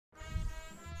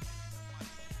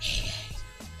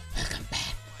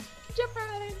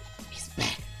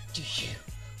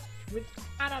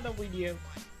another video,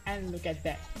 and look at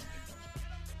that.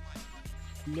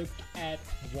 Look at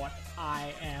what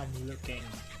I am looking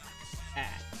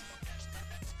at.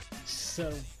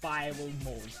 Survival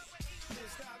mode.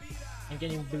 And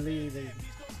can you believe it?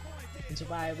 In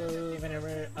survival,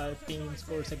 whenever a team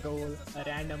scores a goal, a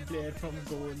random player from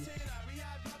goal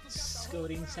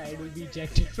scoring side will be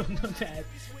ejected from the match,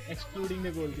 excluding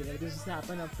the goalkeeper. This has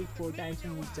happened up to 4 times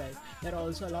from each side. They're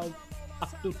also allowed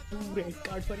up to 2 red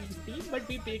cards for each team, but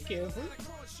be careful,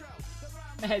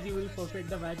 as you will forfeit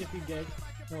the match if you get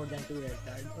more than 2 red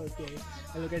cards. Okay,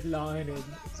 and look at long range. It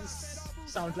just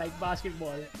sounds like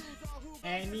basketball.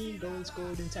 Any goal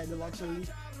scored inside the box will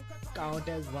count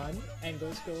as 1, and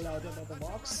goals scored out of the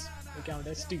box will count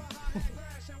as 2.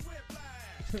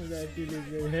 That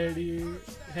is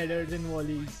headers and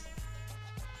volleys.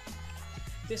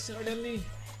 They certainly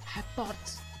have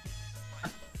bought a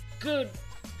good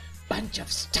bunch of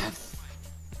stuff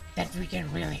that we can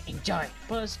really enjoy.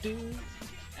 First two,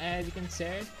 as you can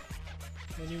say,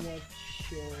 when you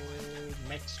watch your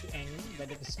match to end,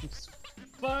 but it is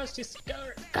first to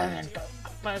score,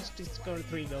 first to score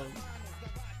 3 goals.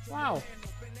 Wow,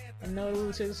 and no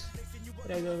rules is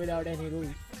regular without any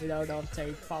rule, without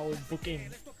offside foul booking.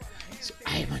 So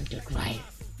I want to try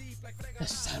the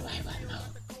survival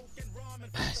mode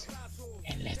first,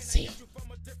 and let's see.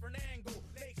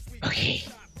 Okay,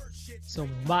 so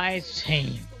my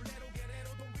team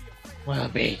will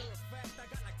be,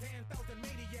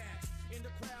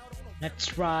 let's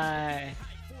try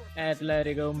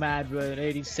Atletico Madrid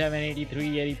 87,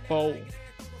 83, 84.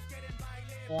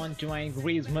 Antoine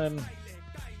Griezmann.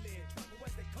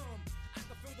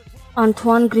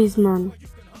 Antoine Griezmann.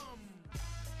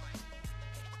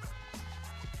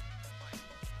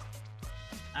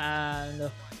 And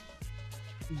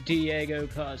Diego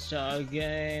Costa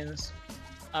against,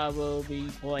 I will be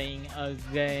playing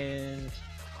against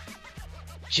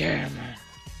German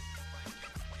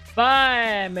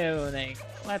Bayern Munich.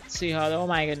 Let's see how, oh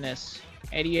my goodness,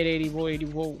 88, 84,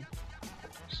 84.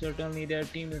 Certainly their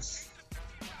team is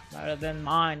better than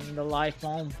mine in the live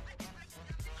form.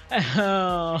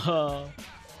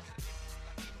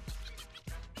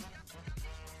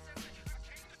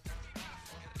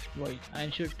 Wait, I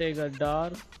should take a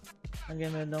dark and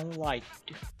give me the white.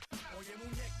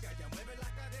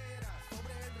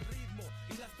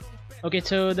 Okay,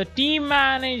 so the team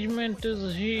management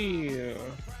is here.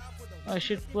 I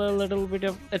should play a little bit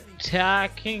of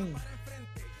attacking.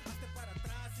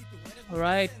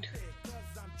 Alright.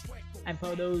 And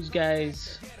for those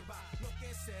guys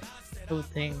who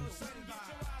think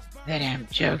that I'm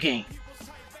joking,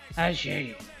 I'll show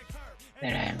you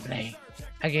that I'm playing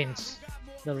against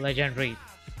the legendary.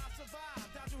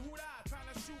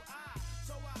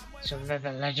 So that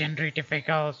the legendary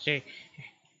difficulty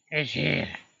is here.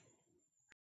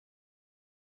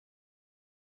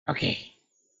 Okay,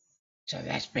 so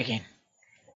let's begin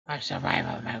our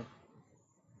survival mode.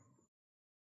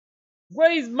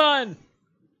 Griezmann!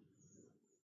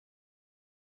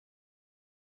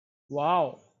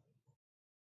 Wow,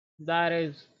 that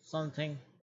is something.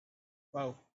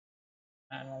 Wow,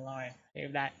 I don't know,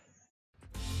 save that.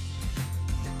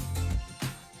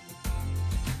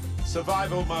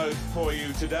 Survival mode for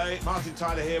you today. Martin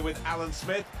Tyler here with Alan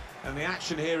Smith, and the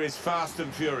action here is fast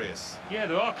and furious. Yeah,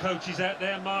 there are coaches out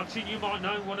there, Martin. You might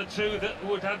know 1 or 2 that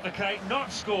would advocate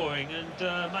not scoring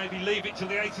and maybe leave it till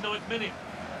the 89th minute.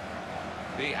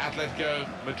 The Atletico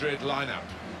Madrid lineup.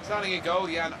 Starting in goal,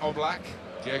 Jan Oblak.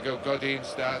 Diego Godin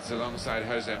starts alongside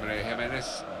Jose Maria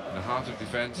Jimenez in the heart of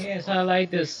defence. Yes, I like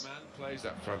this. Plays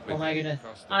up front Oh with my goodness,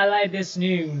 Costa. I like this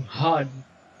new HUD.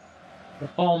 The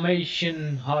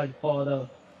formation HUD for the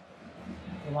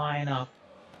lineup.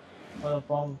 For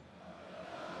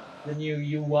the new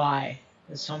UI.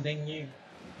 It's something new.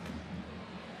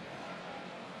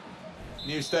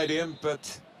 New stadium,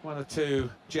 but 1 or 2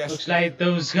 gestures. Looks like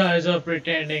those guys are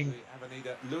pretending.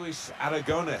 Avenida Luis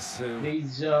Aragones, who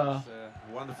These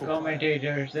wonderful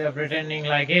commentators, they are pretending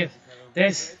like if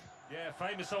this Yeah,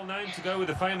 famous old name to go with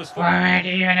the famous format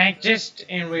even exists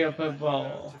in real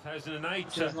football. 2008,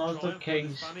 Which is not the triumph of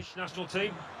case. Spanish national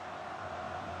team.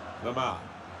 Lamar.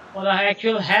 What the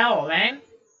actual hell, man?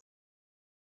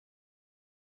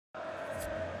 I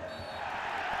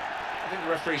think the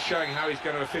referee's showing how he's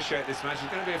going to officiate this match.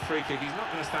 It's going to be a free kick. He's not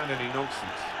going to stand any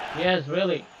nonsense. Yes,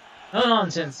 really. No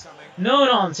nonsense. No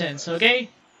nonsense, okay?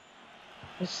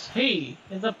 It's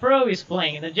the pro is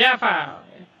playing, the Jaffa.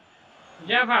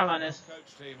 Jaffa on this.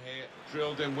 Coach team here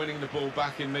drilled in, winning the ball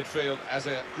back in midfield as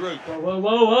a group. Whoa, whoa,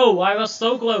 whoa, whoa, I was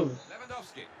so close.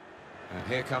 Lewandowski. And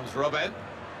here comes Robben.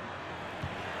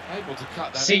 Able to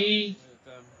cut that See?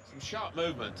 with, some sharp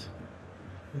movement.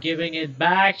 Giving it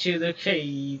back to the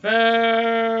keeper.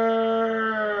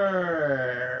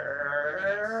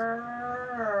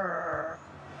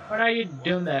 What are you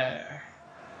doing there?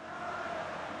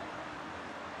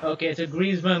 Okay, so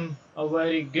Griezmann, a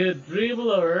very good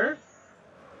dribbler.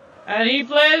 And he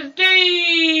plays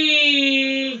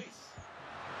D!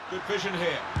 Good vision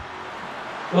here.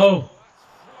 Oh,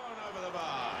 Flown over the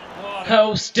bar.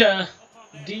 Costa.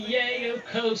 Diego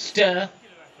Costa.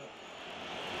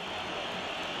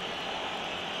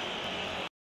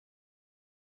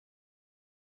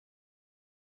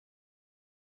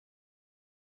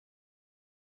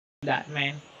 That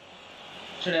man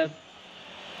should have.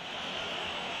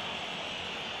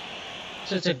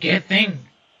 Such a good thing.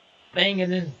 Playing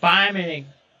it in 5 minutes.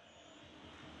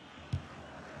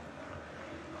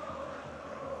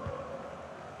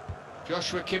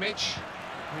 Joshua Kimmich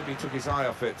Maybe he took his eye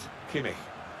off it. Kimmich.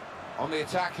 on the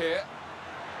attack here.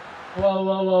 Whoa,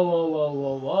 whoa, whoa, whoa, whoa,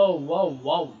 whoa, whoa, whoa,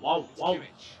 whoa, whoa, whoa.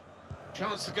 Kimmich.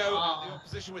 Chance to go at the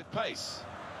opposition with pace.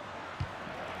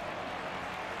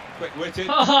 Quick-witted.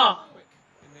 Haha!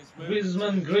 In his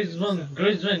move. Griezmann,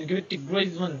 give it to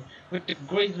Griezmann, give it to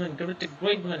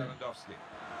Griezmann. Lewandowski.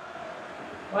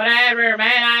 Whatever,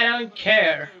 man, I don't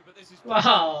care.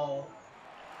 Wow.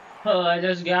 Oh, I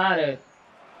just got it.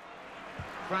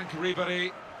 Frank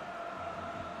Ribéry.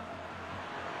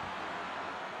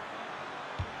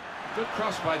 Good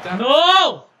cross by Dan. No!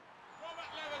 Robert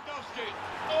Lewandowski,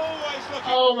 always looking.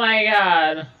 Oh my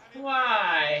god.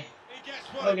 Why? He gets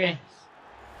what he Okay. wants.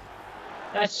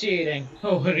 That's cheating.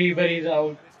 Oh, Ribery's out.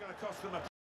 And it's going to cost them a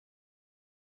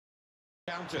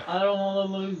counter. I don't want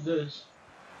to lose this.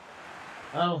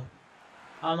 Oh,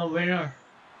 I'm a winner.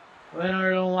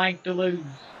 Winner don't like to lose.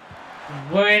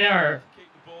 Winner. Keep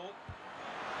the ball.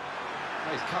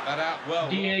 Oh, he's cut that out well.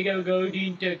 Diego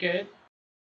Godin took it.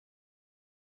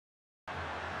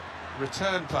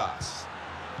 Return pass.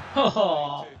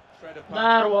 Oh, Thread apart.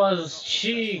 that was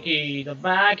cheeky. The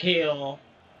back heel.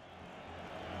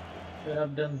 Should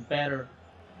have done better.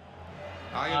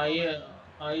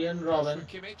 Ian Robin.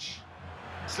 Kimmich.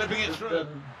 Slipping it through. The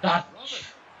Dutch.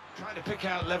 Trying to pick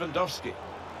out Lewandowski.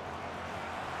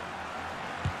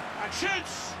 And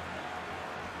shoots!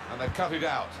 And they cut it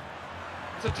out.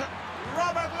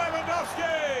 Robert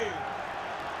Lewandowski!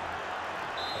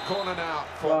 A corner now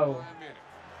for Wow. Bayern Munich.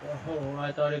 Oh,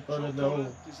 I thought it was a Short goal. corner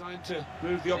Designed to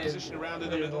move the opposition around in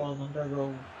the It middle. wasn't a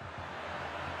goal.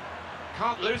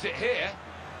 Can't lose it here.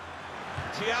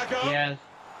 Thiago. Yes.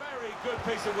 Very good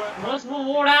piece of work.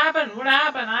 What happened? What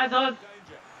happened? I thought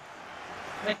Danger.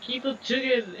 the keeper took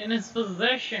it in his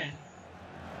possession.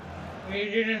 He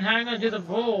didn't hang on to the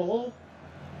ball.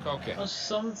 Koke. Or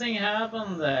something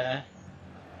happened there.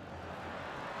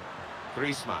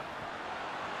 Griezmann.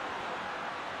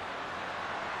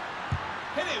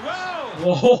 Hit it well!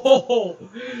 Whoa!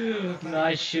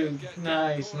 Nice shoot.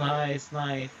 Nice.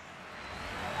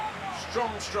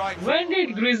 Strong strike. When did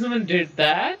Griezmann did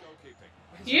that?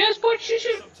 Goalkeeping. Yes, but you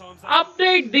should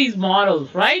update these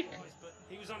models, right?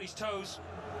 He was on his toes.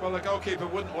 Well, the goalkeeper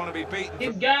wouldn't want to be beaten.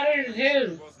 He's got it in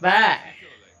his back.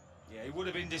 Yeah, he would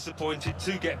have been disappointed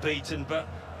to get beaten, but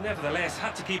nevertheless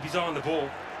had to keep his eye on the ball.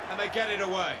 And they get it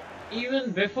away.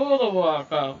 Even before the World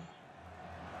Cup.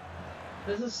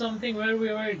 This is something where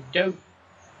we were dope.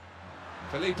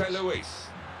 Felipe Luis.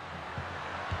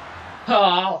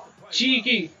 Oh,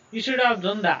 cheeky. You should have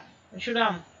done that. You should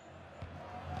have.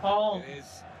 Oh, It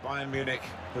is Bayern Munich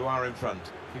who are in front.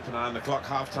 Keep an eye on the clock.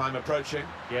 Half-time approaching.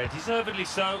 Yeah, deservedly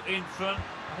so in front.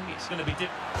 I think it's going to be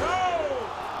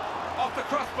Oh! Off the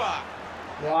crossbar.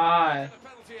 why? The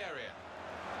penalty area.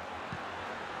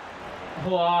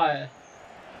 Why?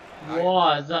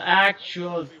 What? The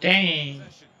actual damn.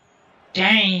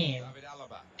 Damn. David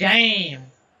Alaba. Damn.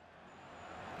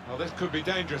 Well, this could be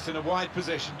dangerous in a wide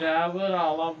position. David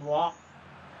Alaba.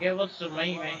 Give it to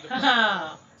me, man.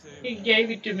 Haha. He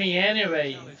gave it to me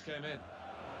anyway. Challenge came in.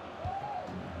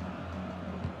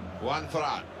 One for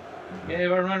out. Okay,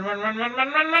 run.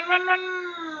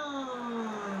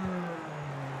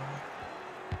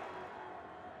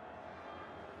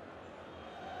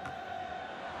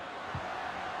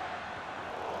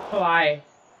 Why?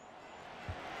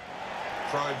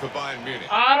 Trying for Bayern Munich.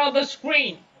 Out of the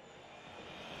screen.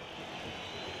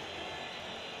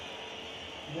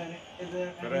 Is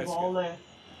there any Goretzka. ball there?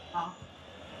 Huh?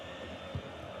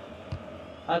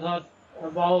 I thought the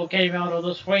ball came out of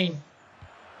the screen.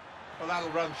 Well, that'll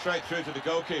run straight through to the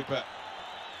goalkeeper.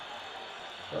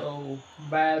 So,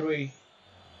 battery.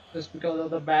 Just because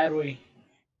of the battery,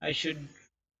 I should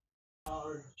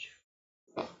charge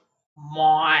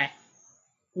my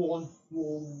phone.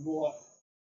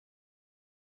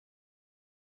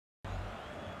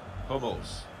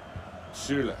 Hummels.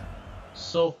 Süle.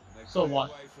 So what?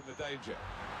 Away from the danger.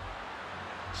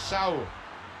 Saul.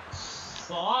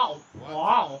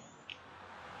 Wow.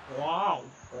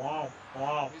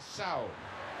 It's Saul.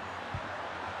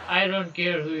 I don't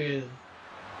care who he is.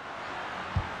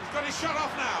 He's got his shot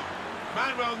off now.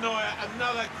 Manuel Neuer,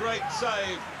 another great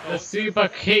save. The super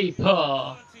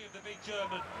keeper.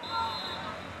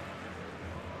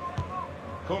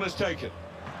 Corner's taken.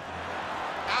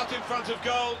 Out in front of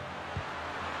goal.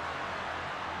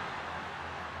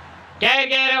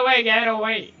 Get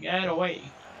away.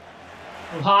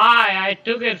 Why? I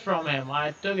took it from him.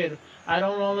 I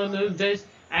don't want to lose this,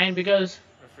 and because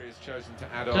Referee has chosen to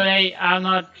add on. today I'm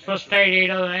not frustrated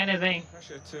or anything.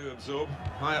 Pressure to absorb.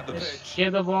 High up the Just pitch.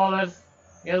 give the ball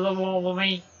to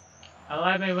me, and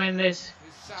let me win this,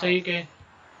 so you can.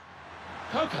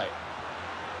 Okay.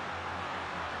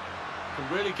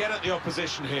 Can really get at the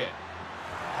opposition here.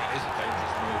 That is a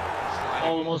dangerous move. Sliding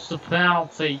Almost a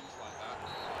penalty. like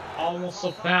that. Almost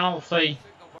a penalty.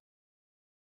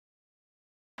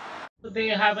 They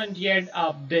haven't yet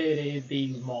updated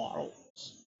these models.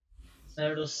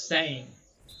 They're the same.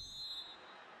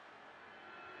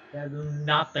 They're doing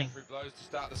nothing. Free blows to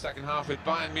start the second half with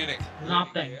Bayern Munich.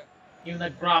 Nothing. Even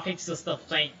the graphics is the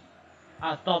same.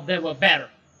 I thought they were better.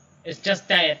 It's just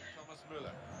that Thomas Müller.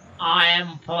 I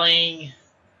am playing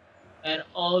an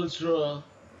ultra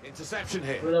Interception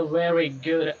here. with a very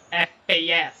good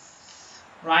FPS.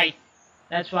 Right?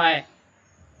 That's why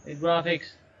the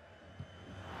graphics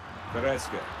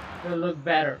Goretzka. will look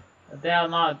better. But they are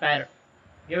not better.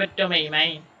 Give it to me,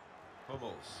 man.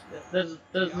 Hummels. There's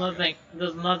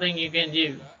nothing you can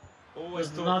do.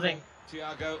 Always There's nothing.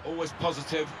 Thiago, always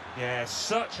positive. Yeah,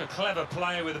 such a clever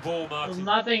player with the ball, There's Martin.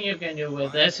 nothing you can do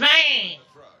with this, man.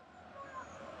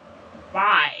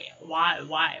 Why?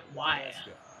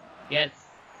 Yes.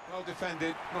 Well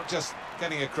defended, not just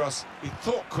getting across, he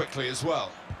thought quickly as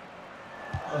well.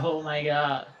 Oh my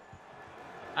God.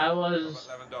 I was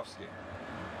Lewandowski.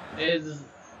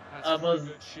 I was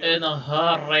in a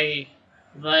hurry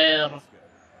there.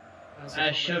 Has I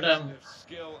a should combination have. of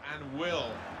skill and will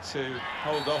to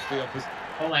hold off the opposition.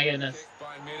 Oh my goodness.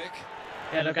 Bayern Munich.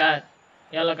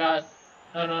 Yellow card.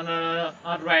 No.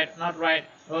 Not right.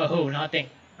 Oh, nothing.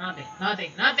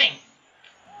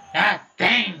 God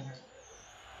dang.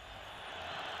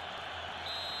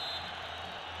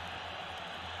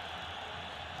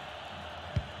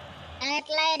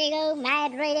 Atletico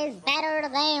Madrid is better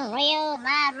than Real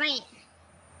Madrid.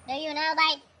 Do you know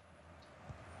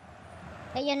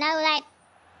that?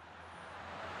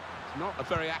 It's not a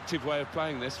very active way of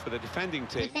playing this for the defending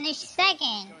We team. finished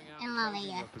second Going out in La and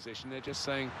Liga. opposition, they're just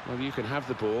saying, well, you can have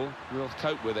the ball, we'll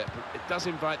cope with it. But it does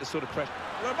invite the sort of pressure.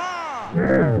 Lamar!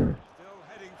 Still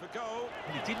heading for goal.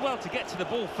 He did well to get to the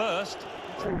ball first.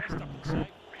 The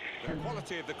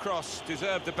quality of the cross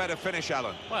deserved a better finish,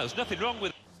 Alan. Well, there's nothing wrong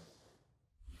with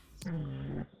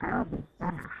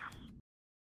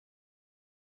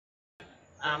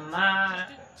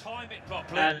time it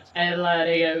properly. And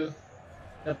Atletico,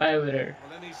 the powder.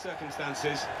 Well, in these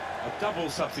circumstances, a double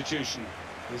substitution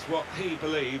is what he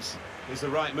believes is the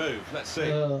right move. Let's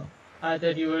see. Oh, I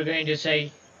thought you were going to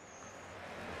say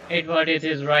it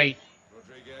is right.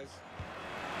 Rodriguez.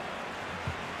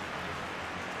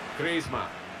 Griezmann.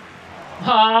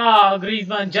 Ah,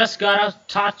 Griezmann just got a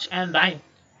touch and bang.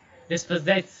 This was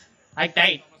that. Like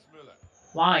that. Thomas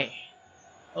Müller. Why?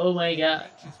 Oh my God.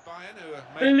 Benches Bayern, who have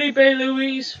made Felipe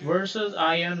Luis versus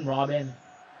Iron Robin.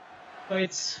 So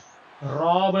it's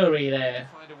robbery there.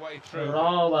 find a way through.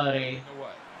 Robbery.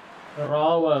 Away.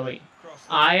 Robbery. Cross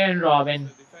the- Iron Robin the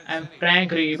defence and anyway.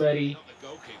 Frank Ribery Not the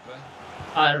goalkeeper.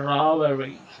 are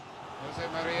robbery. Jose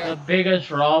The Maria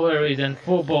biggest robberies in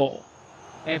football.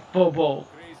 In football.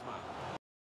 Griezmann.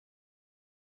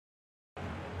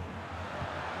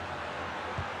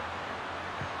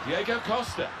 Diego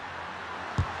Costa.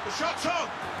 The shot's on.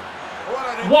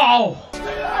 What an Wow!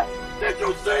 Did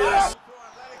you see that?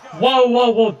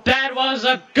 Whoa! That was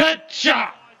a good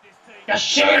shot! The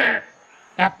shooter!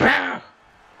 The pro!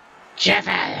 Jeff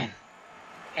Allen!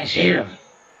 It's you!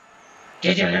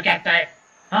 Did you look at that?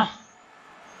 Huh?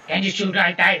 Can you shoot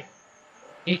like that?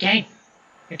 You can't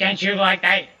shoot like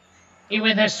that!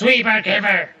 Even the sweeper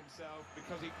giver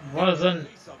wasn't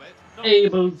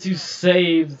able to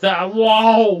save that.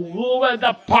 Whoa! Look at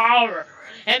the power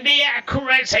and the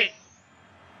accuracy!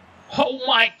 Oh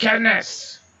my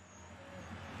goodness!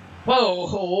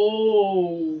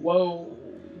 Whoa! Well,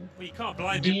 you can't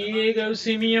blame him. Diego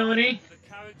Simeone? The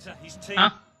character his team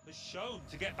Huh? has shown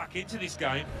to get back into this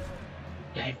game.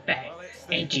 Get back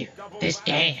into this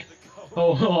game!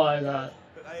 Oh my God!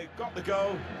 They got the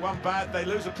goal, one bad, they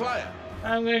lose a player.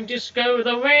 I'm going to score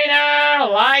the winner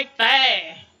like that.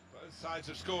 Both sides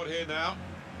have scored here now.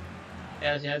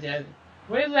 Yes.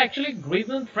 Where is actually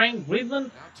GigaByte? Frank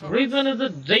GigaByte? GigaByte is a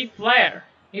deep player.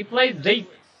 He plays deep.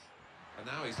 And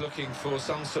now he's looking for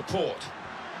some support.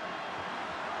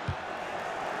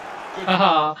 Good.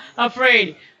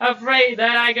 Afraid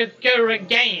that I could score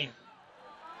again.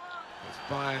 It's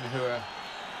Bayern who are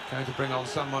going to bring on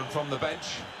someone from the bench.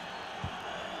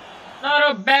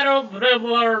 Not a better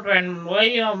dribbler than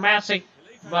Leo Messi,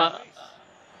 but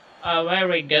a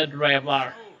very good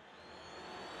dribbler.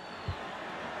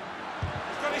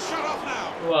 He's got his shot off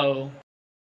now. Whoa.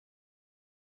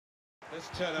 This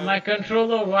turnover. My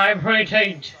controller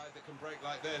vibrated.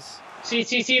 Like this.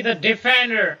 See, the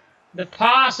defender, the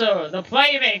passer, the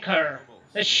playmaker,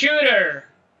 the shooter,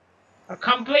 a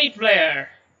complete player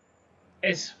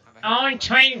is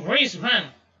Antoine Griezmann.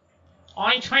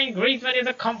 Antoine Griezmann is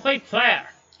a complete player.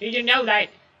 Did you know that?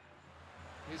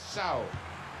 Here's Saul.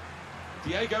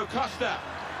 Diego Costa.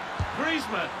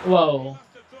 Griezmann. Whoa.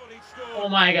 Oh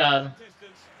my god.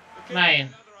 Man.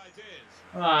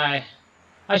 Why?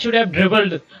 I should have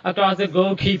dribbled across the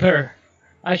goalkeeper.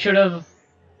 I should have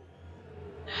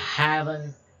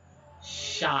haven't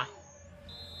shot.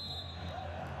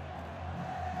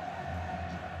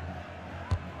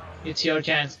 It's your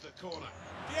chance.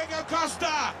 Diego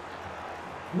Costa.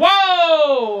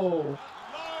 Whoa! Long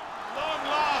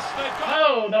last. They've got.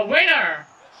 Oh, the winner.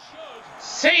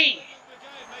 See,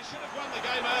 They should have won the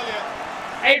game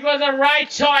earlier. it was the right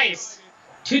choice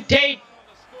to take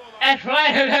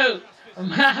Atletico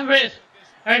Madrid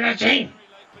as a team.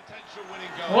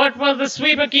 What was the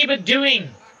sweeper keeper doing?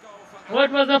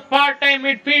 What was the part-time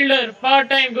midfielder,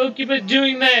 part-time goalkeeper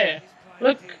doing there?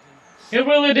 Look, he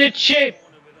really did shape.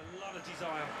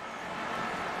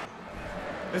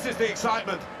 This is the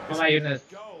excitement. Oh my goodness.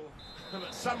 Goal.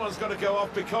 But someone's got to go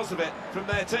off because of it from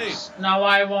their team. Now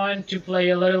I want to play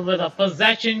a little bit of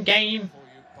possession game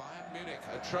Bayern Munich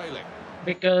are trailing.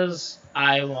 because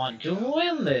I want to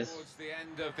win this. Towards the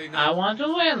end of the I want to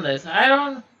win this. I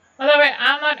don't. By the way,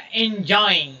 I'm not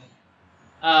enjoying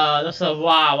the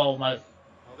survival mode.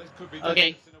 Oh, this could be Okay.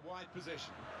 in a wide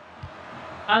position.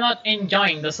 I'm not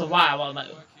enjoying the survival mode.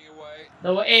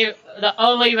 Working away The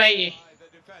only way by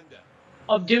the defender.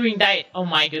 of doing that, oh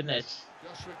my goodness,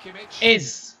 Joshua Kimmich.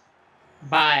 is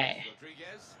by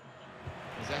Rodriguez.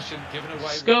 Possession given away.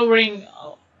 scoring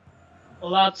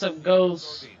lots of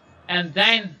goals and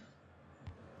then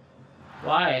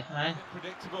why, man?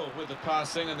 Predictable with the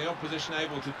passing and the opposition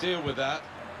able to deal with that.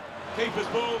 Keeper's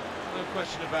ball, no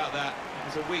question about that.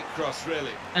 It's a weak cross,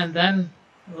 really. And then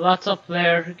lots of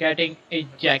players getting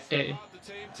ejected. The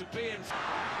team to be in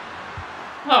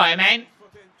Alright, man.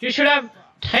 You should have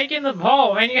taken the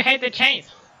ball when you had the chance.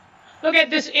 Look at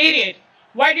this idiot.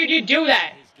 Why did you do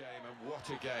that? his game, and what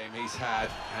a game he's had,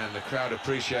 and the crowd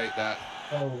appreciate that.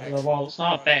 Oh, the ball's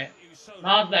not there.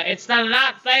 Not there. It's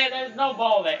not there. There's no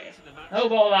ball there. No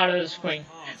ball out of the screen.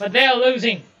 But they're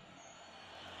losing.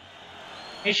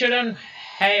 He shouldn't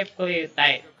have cleared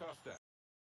that.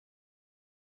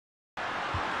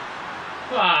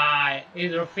 Why?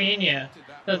 It's Rafinha.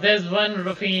 So there's one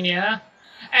Rafinha.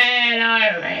 And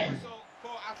I win. For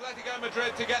Atletico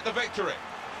Madrid to get the victory.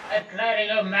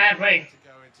 Atletico Madrid, To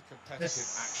go into the competitive action.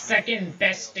 second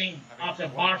best team after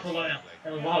Barcelona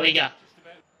in La Liga.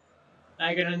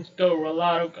 I couldn't score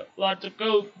lots of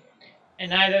goals,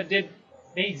 and neither did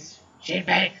these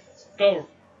shitbags score.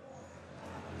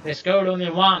 They scored only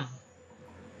one.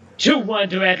 2-1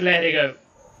 to Atletico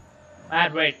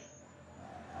Madrid.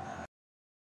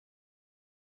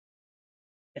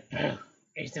 The Pro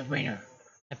is the winner.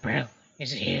 The Pro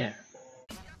is here.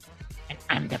 And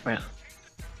I'm the Pro.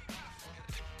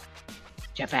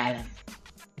 Jeff Allen.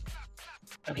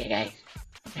 Okay guys,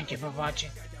 thank you for watching.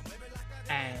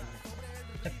 And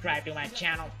subscribe to my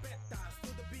channel.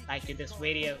 Like to this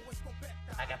video.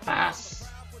 Like a pass.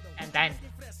 And then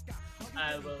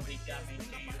I will be coming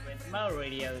to you with more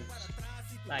videos.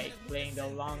 Like playing the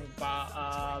long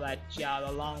ball,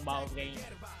 the long ball game.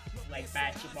 Like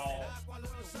basketball.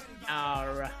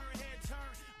 Or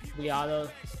the other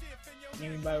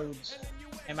new modes.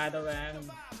 And by the way,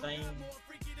 I'm playing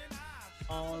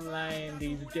online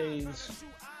these days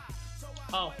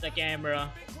off the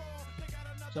camera,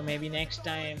 so maybe next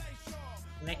time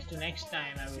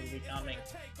I will be coming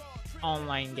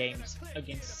online games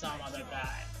against some other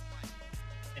guy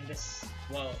in this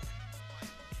world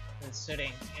who's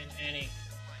sitting in any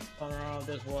corner of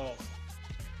this world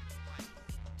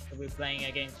to be playing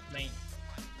against me,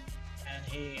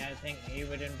 and I think he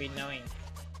wouldn't be knowing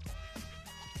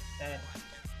that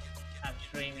I'm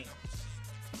streaming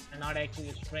not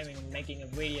actually streaming, making a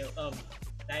video of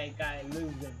that guy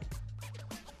losing.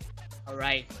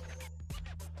 Alright,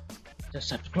 so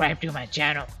subscribe to my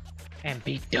channel and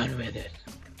be done with it.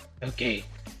 Okay,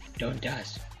 don't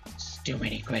ask too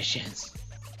many questions.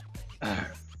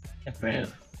 The pro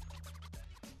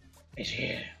is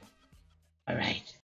here. Alright.